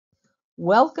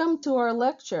Welcome to our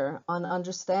lecture on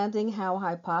understanding how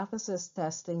hypothesis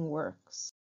testing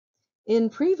works. In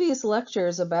previous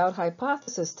lectures about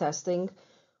hypothesis testing,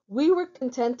 we were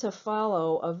content to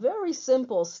follow a very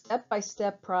simple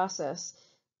step-by-step process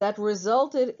that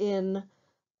resulted in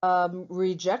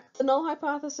reject the null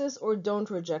hypothesis or don't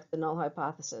reject the null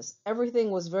hypothesis.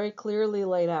 Everything was very clearly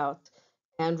laid out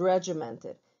and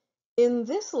regimented. In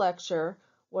this lecture,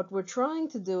 what we're trying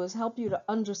to do is help you to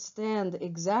understand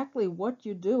exactly what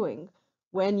you're doing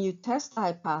when you test the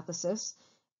hypothesis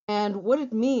and what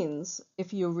it means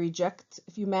if you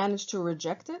manage to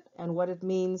reject it, and what it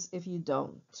means if you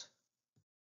don't.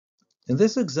 In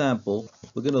this example,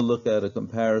 we're going to look at a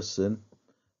comparison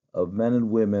of men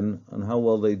and women and how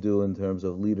well they do in terms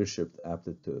of leadership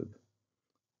aptitude.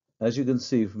 As you can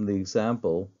see from the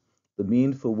example, the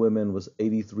mean for women was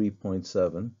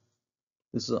 83.7.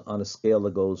 This is on a scale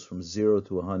that goes from 0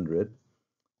 to 100.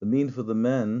 The mean for the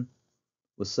men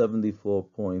was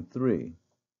 74.3.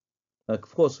 Now, of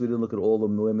course, we didn't look at all the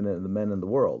women and the men in the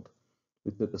world.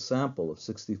 We took a sample of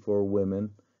 64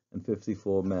 women and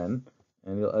 54 men,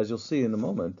 and as you'll see in a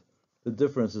moment, the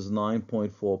difference is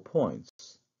 9.4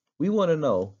 points. We want to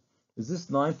know, is this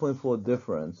 9.4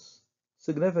 difference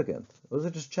significant, or is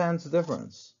it just chance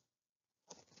difference?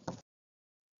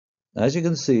 As you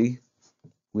can see,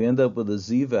 we end up with a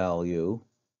z-value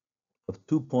of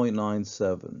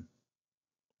 2.97.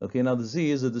 Okay, now the z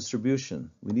is a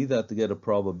distribution. We need that to get a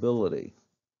probability.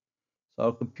 So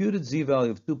our computed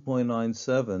z-value of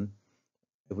 2.97,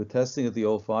 if we're testing at the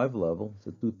 0.5 level, it's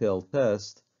a two-tailed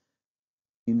test,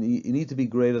 you need to be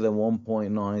greater than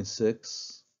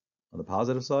 1.96 on the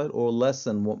positive side, or less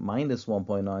than minus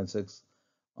 1.96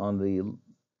 on the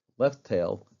left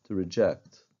tail to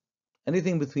reject.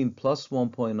 Anything between plus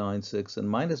 1.96 and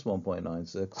minus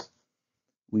 1.96,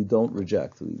 we don't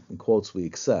reject. In quotes, we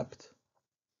accept.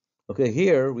 Okay,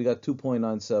 here we got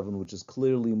 2.97, which is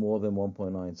clearly more than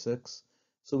 1.96.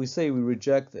 So we say we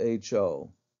reject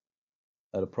HO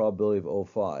at a probability of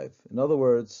 0.5. In other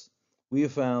words, we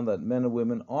have found that men and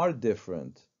women are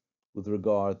different with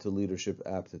regard to leadership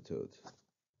aptitude.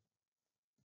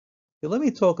 Okay, let me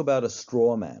talk about a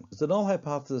straw man, because the null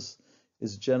hypothesis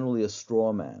is generally a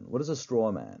straw man. What is a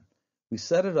straw man? We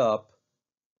set it up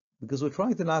because we're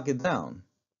trying to knock it down.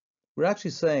 We're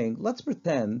actually saying, let's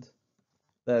pretend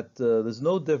that there's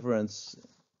no difference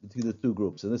between the two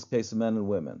groups, in this case, men and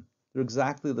women. They're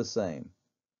exactly the same.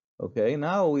 Okay,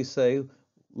 now we say,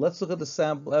 let's look at the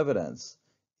sample evidence.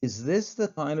 Is this the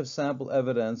kind of sample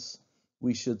evidence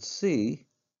we should see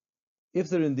if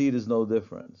there indeed is no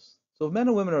difference? So if men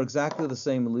and women are exactly the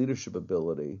same in leadership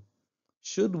ability,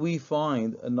 should we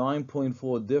find a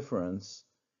 9.4 difference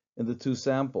in the two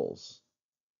samples?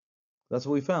 That's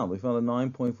what we found. We found a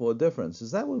 9.4 difference.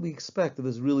 Is that what we expect if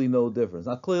there's really no difference?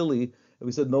 Now, clearly, if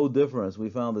we said no difference, we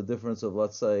found a difference of,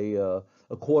 let's say, a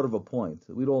quarter of a point.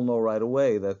 We'd all know right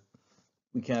away that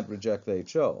we can't reject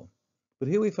HO. But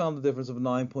here we found the difference of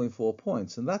 9.4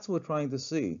 points, and that's what we're trying to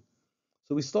see.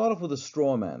 So we start off with a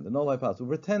straw man, the null hypothesis.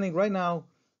 We're pretending right now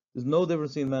there's no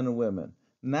difference between men and women.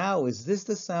 Now, is this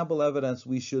the sample evidence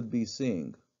we should be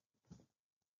seeing?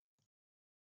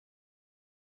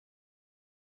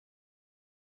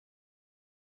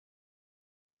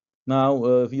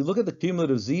 Now, if you look at the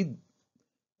cumulative z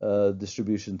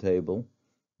distribution table,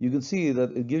 you can see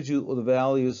that it gives you the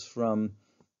values from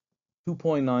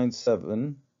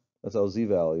 2.97, that's our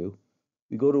z-value.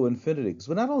 We go to infinity, because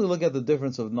we're not only looking at the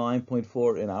difference of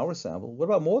 9.4 in our sample, what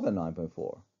about more than 9.4?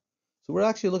 So we're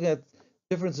actually looking at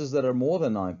differences that are more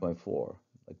than 9.4,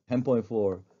 like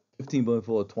 10.4,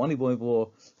 15.4,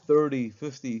 20.4, 30,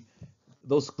 50.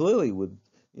 Those clearly would,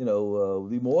 be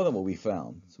more than what we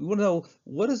found. So we want to know,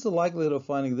 what is the likelihood of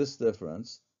finding this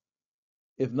difference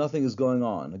if nothing is going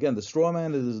on? Again, the straw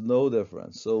man is no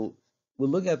difference. So we're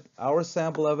looking at our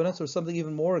sample evidence or something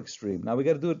even more extreme. Now we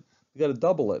got to do it, we got to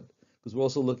double it, because we're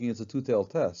also looking at a two-tailed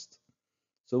test.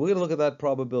 So we're going to look at that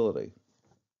probability.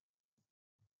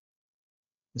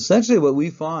 Essentially, what we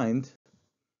find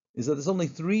is that there's only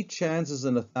 3 chances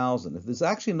in 1,000. If there's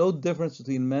actually no difference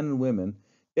between men and women,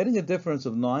 getting a difference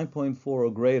of 9.4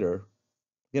 or greater,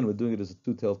 again, we're doing it as a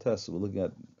two-tailed test, so we're looking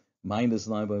at minus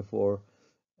 9.4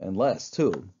 and less,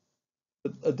 too.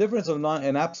 But a difference of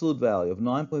an absolute value of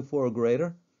 9.4 or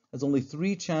greater has only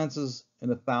 3 chances in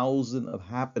 1,000 of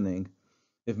happening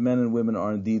if men and women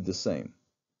are indeed the same.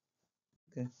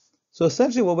 Okay. So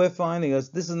essentially what we're finding is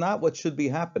this is not what should be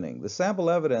happening. The sample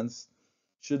evidence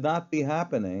should not be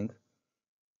happening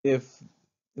if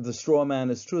the straw man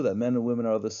is true, that men and women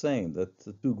are the same, that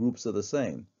the two groups are the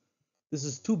same. This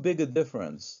is too big a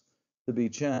difference to be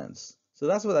chance. So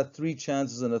that's why that 3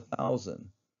 chances in 1,000.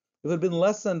 If it had been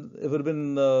less than, if it had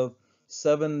been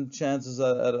 7 chances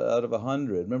out of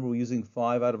 100, remember we're using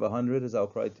 5 out of 100 as our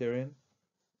criterion?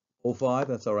 0.5,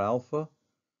 that's our alpha.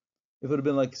 If it had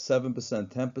been like 7%,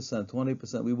 10%,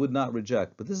 20%, we would not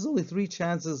reject. But this is only 3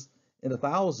 chances in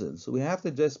 1,000. So we have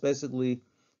to just basically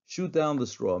shoot down the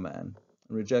straw man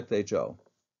and reject HO.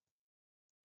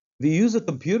 If you use a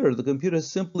computer, the computer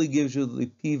simply gives you the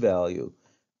p-value,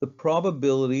 the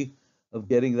probability of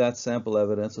getting that sample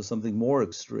evidence or something more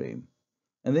extreme.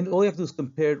 And then all you have to do is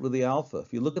compare it with the alpha.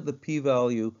 If you look at the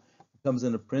p-value, it comes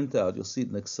in a printout. You'll see it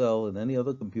in Excel and any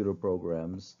other computer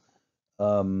programs.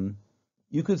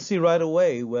 You could see right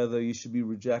away whether you should be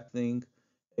rejecting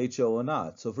HO or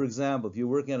not. So for example, if you're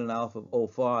working at an alpha of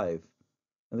 0.5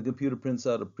 and the computer prints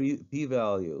out a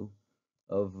p-value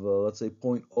of, let's say,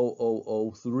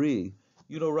 0.0003,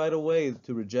 you know right away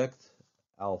to reject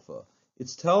alpha.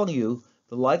 It's telling you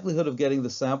the likelihood of getting the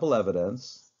sample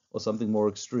evidence or something more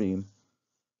extreme,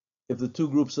 if the two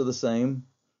groups are the same,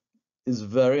 is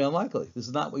very unlikely. This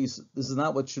is not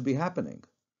what should be happening.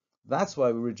 That's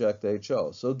why we reject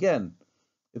HO. So again,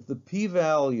 if the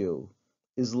p-value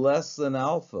is less than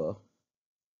alpha,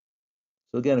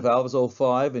 so again, if alpha is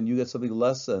 0.5 and you get something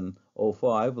less than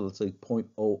 0.5, let's say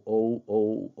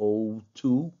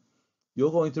 0.00002,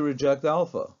 you're going to reject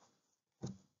alpha.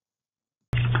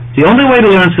 The only way to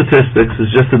learn statistics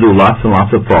is just to do lots and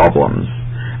lots of problems.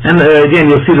 And again,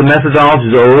 you'll see the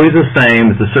methodology is always the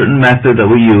same. It's a certain method that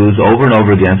we use over and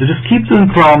over again. So just keep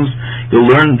doing problems. You'll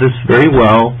learn this very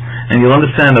well, and you'll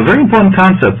understand a very important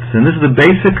concept. And this is the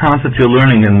basic concept you're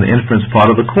learning in the inference part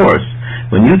of the course.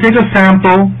 When you take a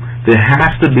sample, there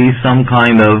has to be some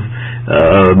kind of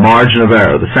margin of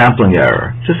error, the sampling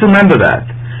error. Just remember that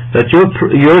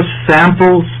your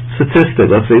sample statistic,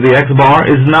 let's say the X bar,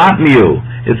 is not mu.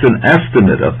 It's an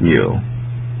estimate of mu.